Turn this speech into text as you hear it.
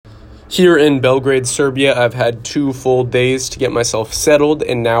Here in Belgrade, Serbia, I've had 2 full days to get myself settled,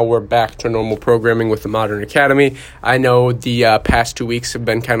 and now we're back to normal programming with the Modern Academy. I know the past 2 weeks have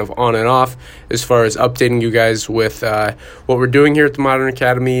been kind of on and off as far as updating you guys with what we're doing here at the Modern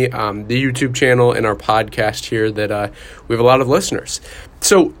Academy, the YouTube channel, and our podcast here that we have a lot of listeners.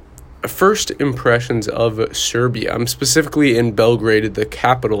 So, first impressions of Serbia. I'm specifically in Belgrade, the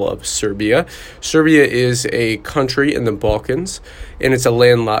capital of Serbia. Serbia is a country in the Balkans, and it's a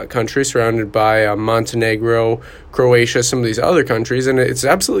landlocked country surrounded by Montenegro, Croatia, some of these other countries, and it's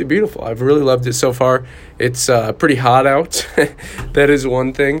absolutely beautiful. I've really loved it so far. It's pretty hot out. That is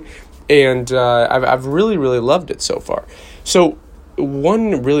one thing, and I've really, really loved it so far. So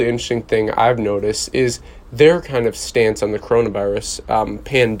one really interesting thing I've noticed is their kind of stance on the coronavirus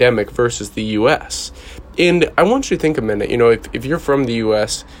pandemic versus the U.S. And I want you to think a minute, if you're from the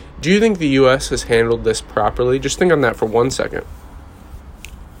U.S., do you think the U.S. has handled this properly? Just think on that for 1 second.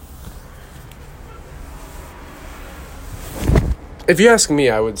 If you ask me,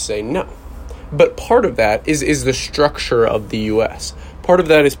 I would say no. But part of that is the structure of the U.S. Part of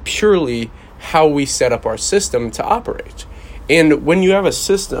that is purely how we set up our system to operate. And when you have a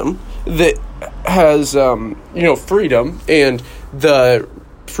system that has, freedom and the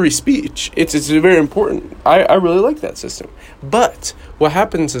free speech, it's very important. I really like that system. But what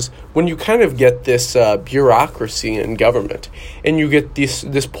happens is when you kind of get this bureaucracy in government and you get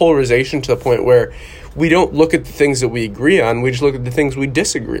this polarization to the point where we don't look at the things that we agree on, we just look at the things we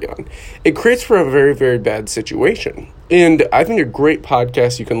disagree on. It creates for a very, very bad situation. And I think a great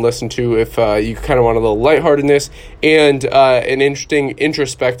podcast you can listen to if you kind of want a little lightheartedness and an interesting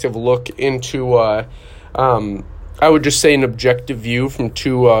introspective look into, I would just say an objective view from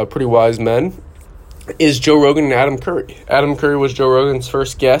 2 pretty wise men, is Joe Rogan and Adam Curry. Adam Curry was Joe Rogan's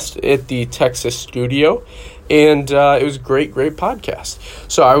first guest at the Texas studio, and it was a great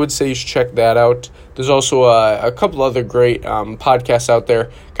podcast. So I would say you should check that out. There's also a couple other great podcasts out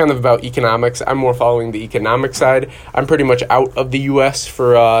there kind of about economics. I'm more following the economic side. I'm pretty much out of the U.S.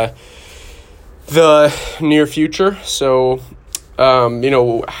 for the near future. So,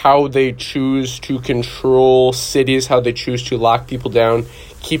 how they choose to control cities, how they choose to lock people down,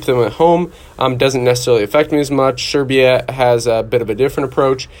 keep them at home, doesn't necessarily affect me as much. Serbia has a bit of a different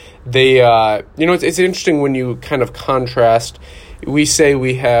approach. They, it's interesting when you kind of contrast. We say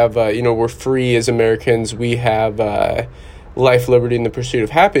we have, we're free as Americans. We have life, liberty, and the pursuit of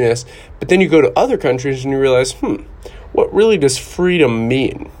happiness. But then you go to other countries and you realize, what really does freedom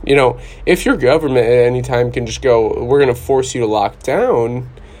mean? If your government at any time can just go, we're going to force you to lock down,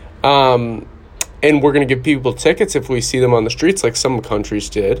 and we're going to give people tickets if we see them on the streets like some countries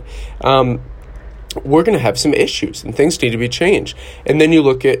did, we're going to have some issues and things need to be changed. And then you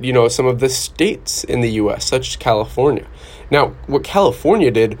look at, some of the states in the U.S., such as California. Now, what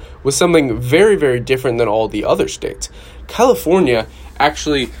California did was something very, very different than all the other states. California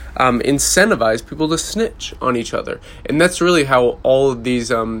actually incentivized people to snitch on each other. And that's really how all of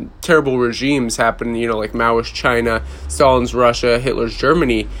these terrible regimes happen, like Maoist China, Stalin's Russia, Hitler's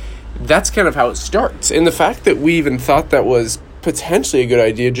Germany. That's kind of how it starts. And the fact that we even thought that was potentially a good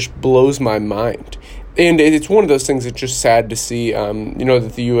idea just blows my mind. And it's one of those things that's just sad to see,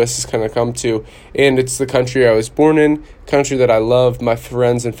 that the U.S. has kind of come to. And it's the country I was born in, country that I love. My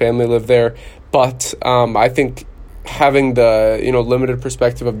friends and family live there. But I think having the, limited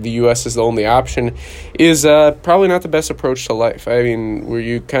perspective of the U.S. as the only option is probably not the best approach to life. I mean, where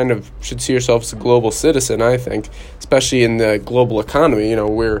you kind of should see yourself as a global citizen, I think, especially in the global economy,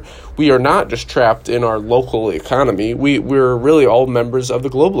 where we are not just trapped in our local economy. We're really all members of the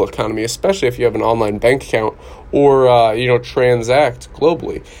global economy, especially if you have an online bank account or, transact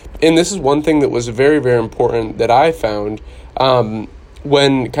globally. And this is one thing that was very, very important that I found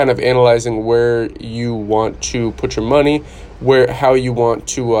when kind of analyzing where you want to put your money, how you want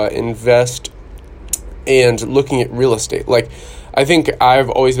to invest, and looking at real estate. Like, I think I've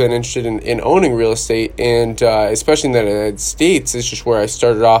always been interested in owning real estate, and especially in the United States, it's just where I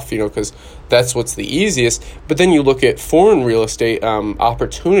started off, because that's what's the easiest. But then you look at foreign real estate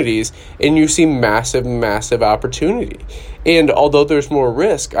opportunities, and you see massive, massive opportunity. And although there's more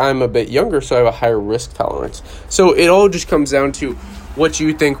risk, I'm a bit younger, so I have a higher risk tolerance. So it all just comes down to what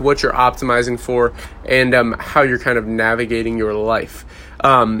you think, what you're optimizing for, and how you're kind of navigating your life.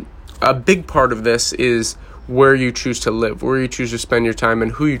 A big part of this is where you choose to live, where you choose to spend your time,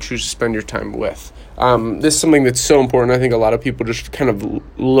 and who you choose to spend your time with. This is something that's so important. I think a lot of people just kind of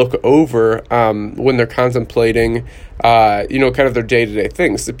look over when they're contemplating, kind of their day-to-day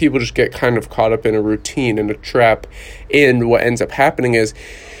things. That people just get kind of caught up in a routine and a trap. And what ends up happening is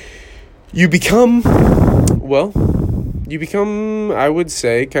you become you become, I would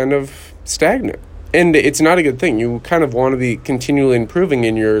say, kind of stagnant. And it's not a good thing. You kind of want to be continually improving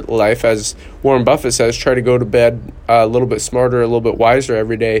in your life. As Warren Buffett says, try to go to bed a little bit smarter, a little bit wiser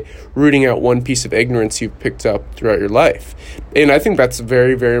every day, rooting out one piece of ignorance you've picked up throughout your life. And I think that's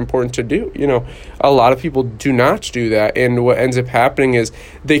very, very important to do. A lot of people do not do that. And what ends up happening is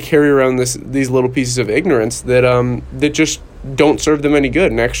they carry around these little pieces of ignorance that just don't serve them any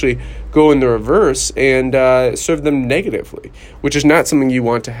good, and actually go in the reverse and serve them negatively, which is not something you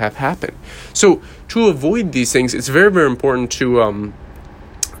want to have happen. So to avoid these things, it's very, very important to,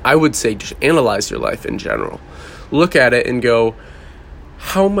 I would say, just analyze your life in general. Look at it and go,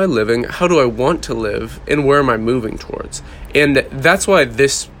 how am I living? How do I want to live? And where am I moving towards? And that's why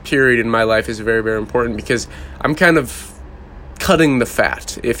this period in my life is very, very important, because I'm kind of cutting the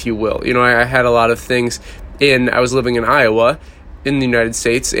fat, if you will. I had a lot of things. I was living in Iowa in the United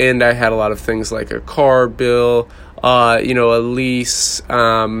States, and I had a lot of things like a car bill, a lease,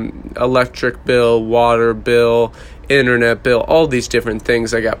 electric bill, water bill, internet bill, all these different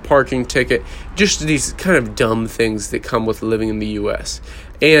things. I got parking ticket, just these kind of dumb things that come with living in the U.S.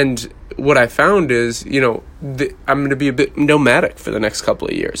 And what I found is, I'm going to be a bit nomadic for the next couple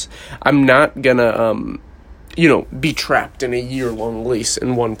of years. I'm not going to, be trapped in a year-long lease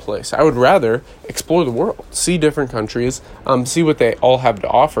in one place. I would rather explore the world, see different countries, see what they all have to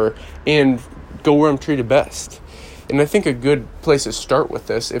offer, and go where I'm treated best. And I think a good place to start with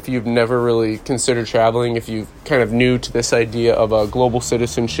this, if you've never really considered traveling, if you're kind of new to this idea of a global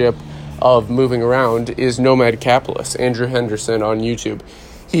citizenship, of moving around, is Nomad Capitalist, Andrew Henderson on YouTube.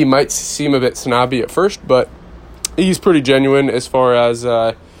 He might seem a bit snobby at first, but he's pretty genuine as far as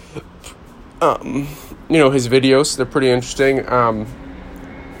his videos. They're pretty interesting.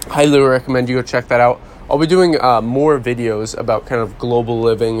 Highly recommend you go check that out. I'll be doing more videos about kind of global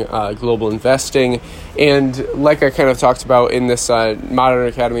living, global investing, and like I kind of talked about in this Modern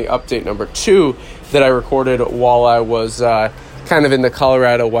Academy update number 2 that I recorded while I was kind of in the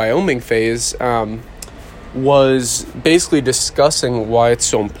Colorado-Wyoming phase, was basically discussing why it's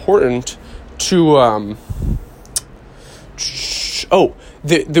so important to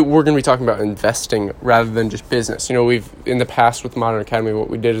that we're going to be talking about investing rather than just business. We've, in the past with Modern Academy,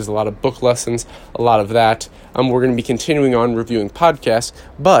 what we did is a lot of book lessons, a lot of that. We're going to be continuing on reviewing podcasts,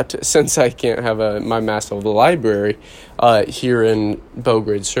 but since I can't have my massive library here in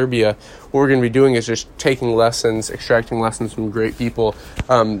Belgrade, Serbia, what we're going to be doing is just taking lessons, extracting lessons from great people,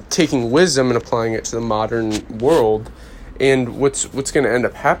 taking wisdom and applying it to the modern world. And what's going to end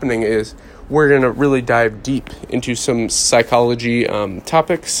up happening is we're going to really dive deep into some psychology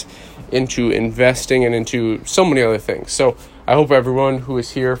topics, into investing, and into so many other things. So I hope everyone who is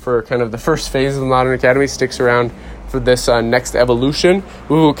here for kind of the first phase of the Modern Academy sticks around for this next evolution.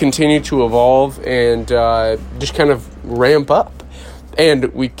 We will continue to evolve and just kind of ramp up.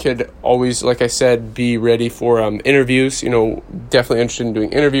 And we could always, like I said, be ready for interviews, definitely interested in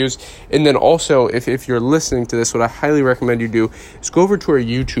doing interviews. And then also, if you're listening to this, what I highly recommend you do is go over to our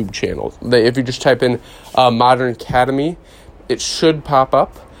YouTube channel. If you just type in Modern Academy, it should pop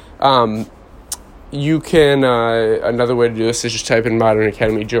up. You can, another way to do this is just type in Modern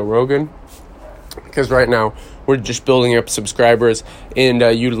Academy Joe Rogan, because right now we're just building up subscribers and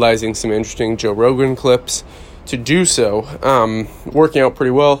utilizing some interesting Joe Rogan clips to do so. Working out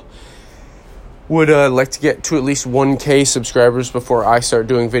pretty well. Would like to get to at least 1K subscribers before I start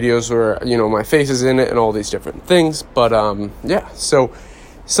doing videos where my face is in it and all these different things. But so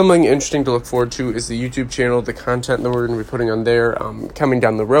something interesting to look forward to is the YouTube channel, the content that we're going to be putting on there coming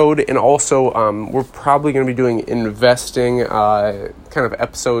down the road. And also we're probably going to be doing investing kind of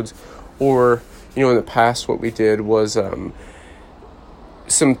episodes, or in the past what we did was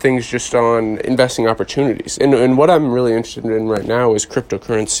some things just on investing opportunities. And what I'm really interested in right now is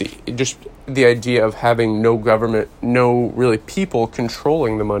cryptocurrency. Just the idea of having no government, no really people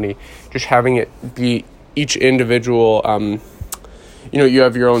controlling the money, just having it be each individual, you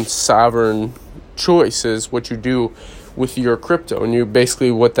have your own sovereign choices, what you do with your crypto. And you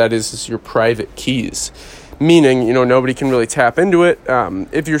basically, what that is your private keys. Meaning, nobody can really tap into it.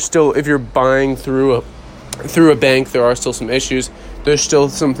 If you're buying through a bank, there are still some issues. There's still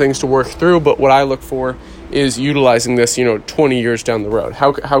some things to work through, but what I look for is utilizing this, 20 years down the road.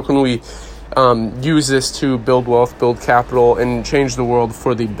 How can we use this to build wealth, build capital, and change the world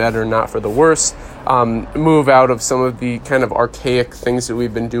for the better, not for the worse? Move out of some of the kind of archaic things that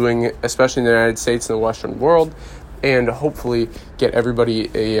we've been doing, especially in the United States and the Western world, and hopefully get everybody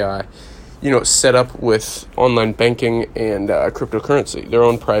a set up with online banking and cryptocurrency, their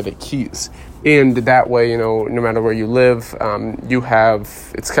own private keys. And that way, no matter where you live,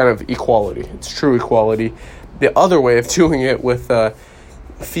 it's kind of equality. It's true equality. The other way of doing it with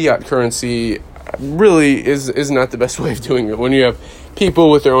fiat currency really is not the best way of doing it. When you have people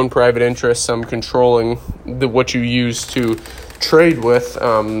with their own private interests, some controlling what you use to trade with,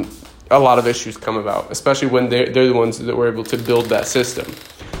 a lot of issues come about, especially when they're the ones that were able to build that system.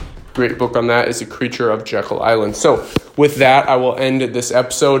 Great book on that is A Creature of Jekyll Island. So with that, I will end this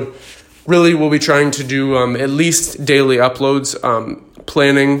episode. Really, we'll be trying to do at least daily uploads,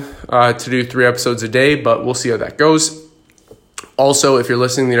 planning to do 3 episodes a day, but we'll see how that goes. Also, if you're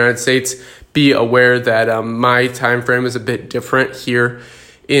listening in the United States, be aware that my time frame is a bit different here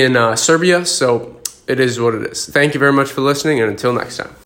in Serbia, so it is what it is. Thank you very much for listening, and until next time.